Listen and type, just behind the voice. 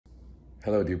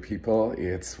Hello, dear people.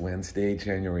 It's Wednesday,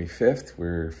 January 5th.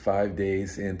 We're 5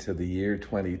 days into the year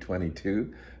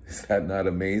 2022. Is that not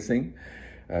amazing?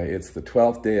 It's the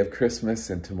 12th day of Christmas,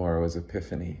 and tomorrow is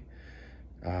Epiphany.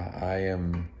 I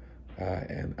am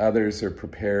and others are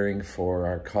preparing for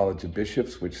our College of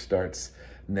Bishops, which starts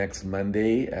next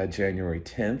Monday, January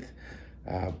 10th.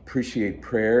 Appreciate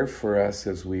prayer for us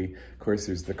as we, of course,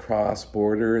 there's the cross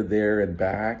border there and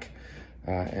back.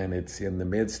 And it's in the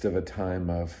midst of a time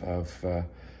of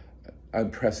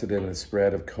unprecedented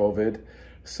spread of COVID.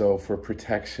 So for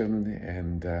protection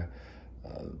and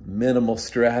minimal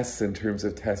stress in terms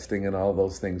of testing and all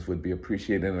those things would be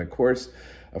appreciated. And of course,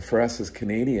 for us as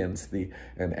Canadians,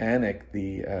 and ANIC,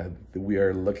 we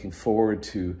are looking forward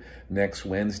to next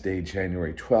Wednesday,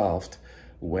 January 12th,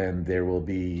 when there will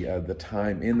be the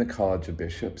time in the College of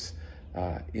Bishops,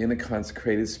 in a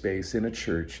consecrated space, in a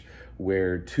church,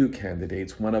 where two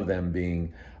candidates, one of them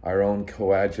being our own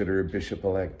coadjutor,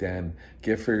 Bishop-elect Dan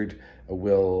Gifford,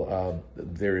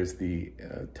 there is the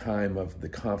time of the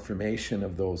confirmation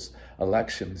of those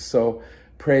elections. So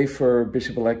pray for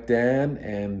Bishop-elect Dan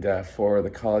and for the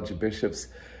College of Bishops.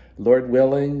 Lord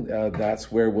willing,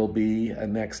 that's where we'll be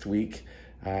next week,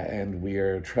 and we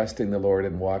are trusting the Lord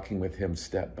and walking with him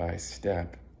step by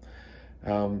step.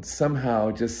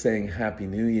 Somehow just saying Happy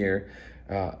New Year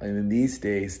in these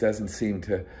days doesn't seem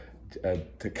to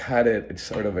cut it. It's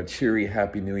sort of a cheery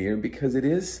Happy New Year because it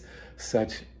is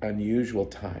such unusual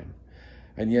time.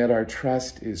 And yet our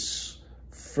trust is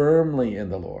firmly in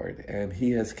the Lord, and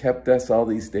he has kept us all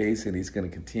these days, and he's going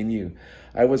to continue.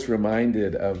 I was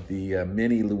reminded of the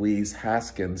Minnie Louise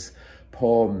Haskins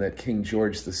poem that King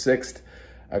George VI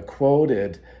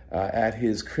quoted at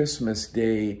his Christmas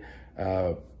Day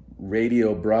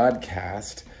radio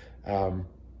broadcast.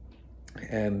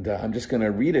 And I'm just going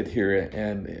to read it here.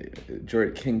 And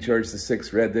King George VI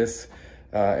read this,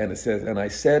 and it says, "And I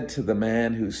said to the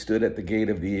man who stood at the gate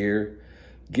of the ear,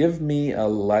 'Give me a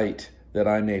light that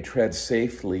I may tread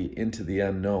safely into the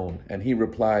unknown.' And he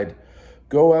replied,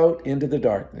 'Go out into the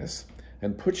darkness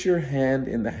and put your hand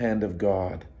in the hand of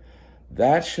God.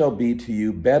 That shall be to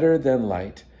you better than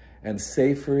light and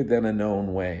safer than a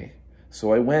known way.'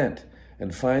 So I went,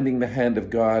 and finding the hand of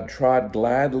God, trod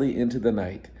gladly into the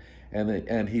night.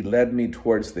 And he led me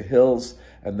towards the hills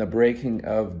and the breaking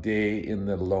of day in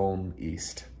the lone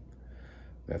east."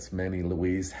 That's Minnie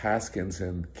Louise Haskins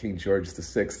and King George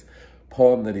VI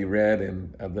poem that he read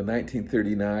in the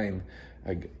 1939,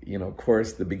 of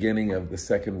course, the beginning of the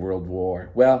Second World War.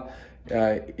 Well,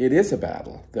 it is a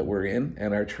battle that we're in,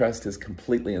 and our trust is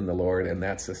completely in the Lord, and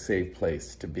that's a safe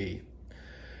place to be.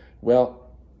 Well,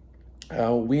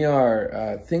 we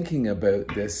are thinking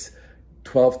about this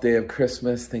 12th day of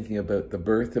Christmas, thinking about the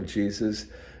birth of Jesus,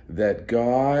 that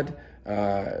God,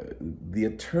 the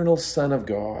eternal Son of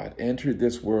God, entered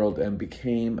this world and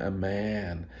became a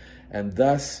man, and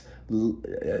thus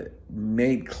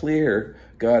made clear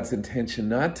God's intention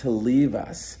not to leave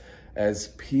us as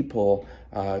people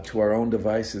to our own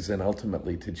devices and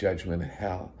ultimately to judgment and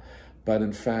hell, but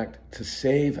in fact to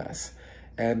save us.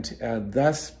 And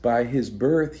thus, by his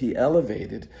birth, he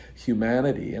elevated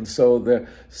humanity. And so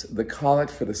the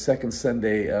collect for the second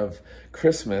Sunday of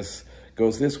Christmas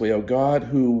goes this way: "O God,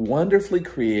 who wonderfully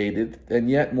created and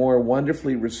yet more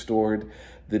wonderfully restored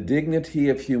the dignity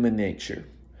of human nature,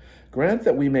 grant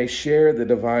that we may share the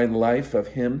divine life of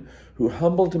him who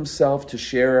humbled himself to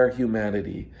share our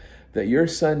humanity, that your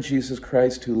Son, Jesus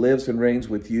Christ, who lives and reigns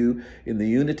with you in the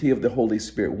unity of the Holy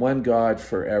Spirit, one God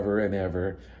forever and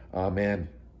ever. Amen."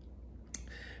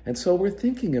 And so we're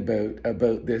thinking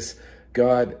about this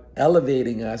God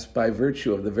elevating us by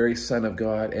virtue of the very Son of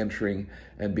God entering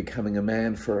and becoming a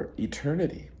man for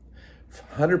eternity.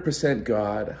 100%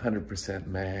 God, 100%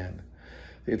 man.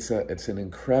 It's an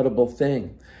incredible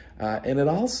thing. And it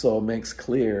also makes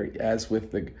clear, as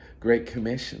with the Great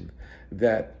Commission,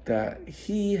 that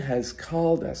he has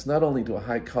called us not only to a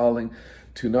high calling,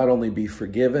 to not only be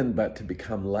forgiven, but to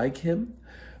become like him,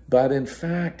 but in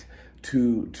fact,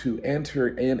 to enter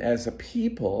in as a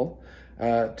people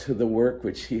to the work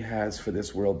which he has for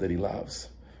this world that he loves.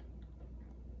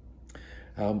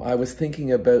 I was thinking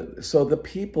about, so the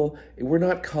people, we're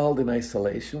not called in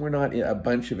isolation. We're not a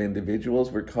bunch of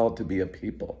individuals. We're called to be a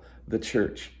people, the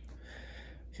church.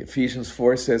 Ephesians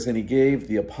 4 says, "And he gave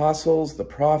the apostles, the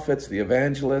prophets, the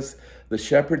evangelists, the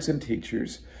shepherds and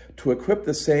teachers to equip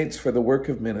the saints for the work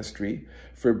of ministry,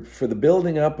 for the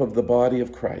building up of the body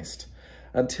of Christ,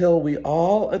 until we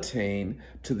all attain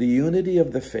to the unity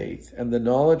of the faith and the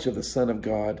knowledge of the Son of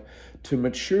God, to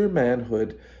mature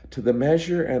manhood, to the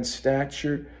measure and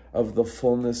stature of the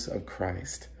fullness of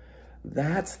Christ."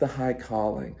 That's the high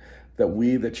calling, that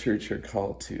we, the church, are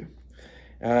called to.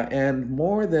 And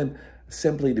more than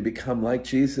simply to become like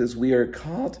Jesus, we are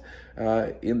called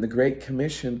in the Great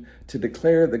Commission to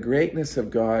declare the greatness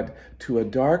of God to a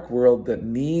dark world that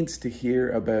needs to hear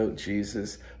about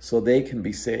Jesus so they can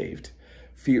be saved.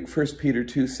 1 Peter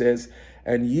 2 says,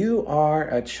 "And you are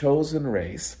a chosen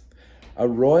race, a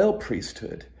royal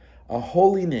priesthood, a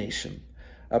holy nation,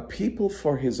 a people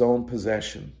for his own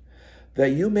possession,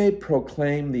 that you may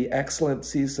proclaim the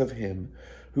excellencies of him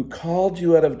who called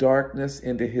you out of darkness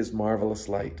into his marvelous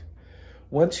light.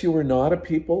 Once you were not a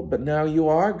people, but now you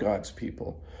are God's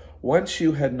people. Once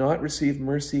you had not received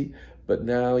mercy, but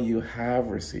now you have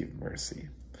received mercy."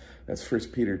 That's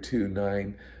 1 Peter 2,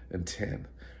 9 and 10.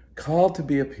 Called to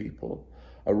be a people,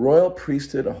 a royal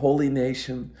priesthood, a holy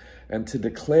nation, and to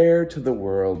declare to the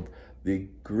world the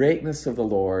greatness of the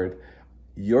Lord.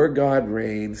 Your God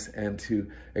reigns, and to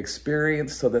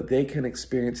experience so that they can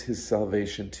experience his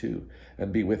salvation too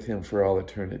and be with him for all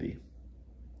eternity.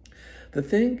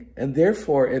 And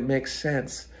therefore it makes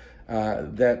sense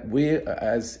that we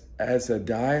as a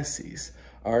diocese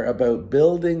are about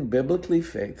building biblically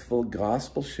faithful,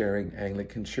 gospel-sharing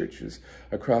Anglican churches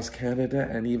across Canada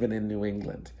and even in New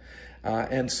England.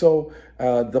 And so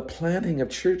the planting of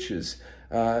churches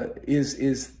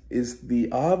is the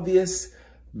obvious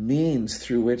means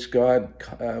through which God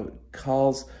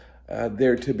calls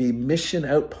there to be mission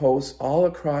outposts all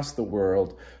across the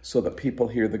world so that people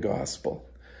hear the gospel.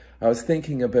 I was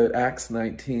thinking about Acts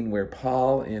 19, where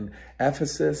Paul in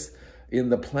Ephesus, in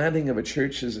the planting of a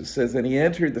church, as it says, "And he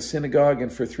entered the synagogue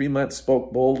and for 3 months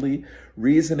spoke boldly,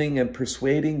 reasoning and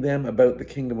persuading them about the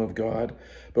kingdom of God.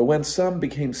 But when some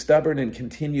became stubborn and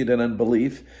continued in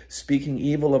unbelief, speaking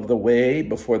evil of the way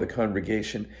before the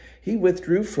congregation, he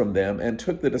withdrew from them and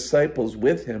took the disciples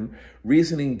with him,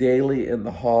 reasoning daily in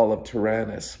the hall of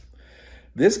Tyrannus.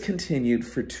 This continued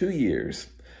for 2 years,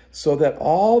 so that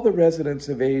all the residents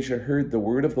of Asia heard the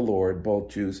word of the Lord, both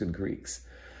Jews and Greeks.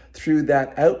 Through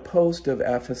that outpost of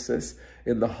Ephesus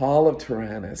in the hall of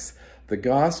Tyrannus, the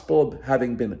gospel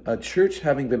a church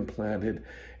having been planted,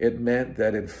 it meant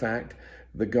that in fact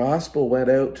the gospel went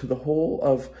out to the whole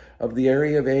of the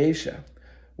area of Asia.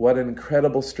 What an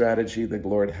incredible strategy the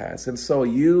Lord has. And so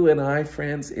you and I,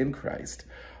 friends in Christ,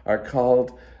 are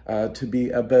called to be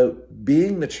about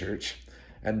being the church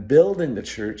and building the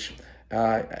church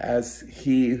as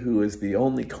he who is the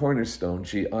only cornerstone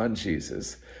on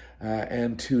Jesus,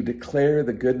 and to declare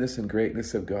the goodness and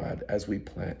greatness of God as we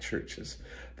plant churches.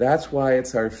 That's why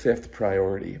it's our 5th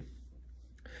priority.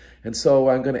 And so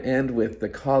I'm going to end with the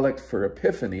collect for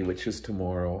Epiphany, which is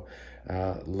tomorrow.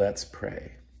 Let's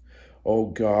pray. O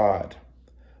God,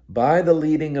 by the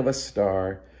leading of a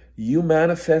star, you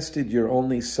manifested your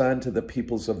only Son to the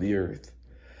peoples of the earth.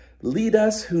 Lead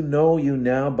us who know you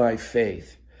now by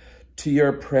faith to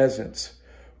your presence,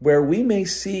 where we may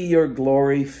see your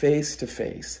glory face to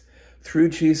face, through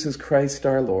Jesus Christ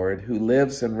our Lord, who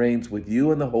lives and reigns with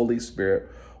you in the Holy Spirit,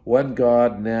 one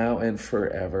God, now and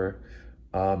forever.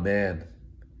 Amen.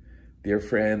 Dear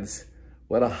friends,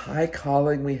 what a high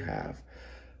calling we have.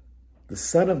 The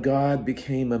Son of God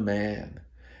became a man,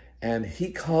 and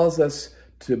he calls us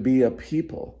to be a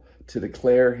people, to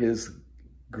declare his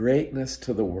greatness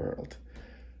to the world.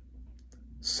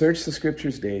 Search the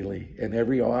scriptures daily, and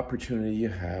every opportunity you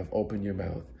have, open your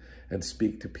mouth and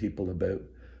speak to people about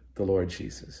the Lord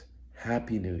Jesus.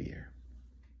 Happy New Year.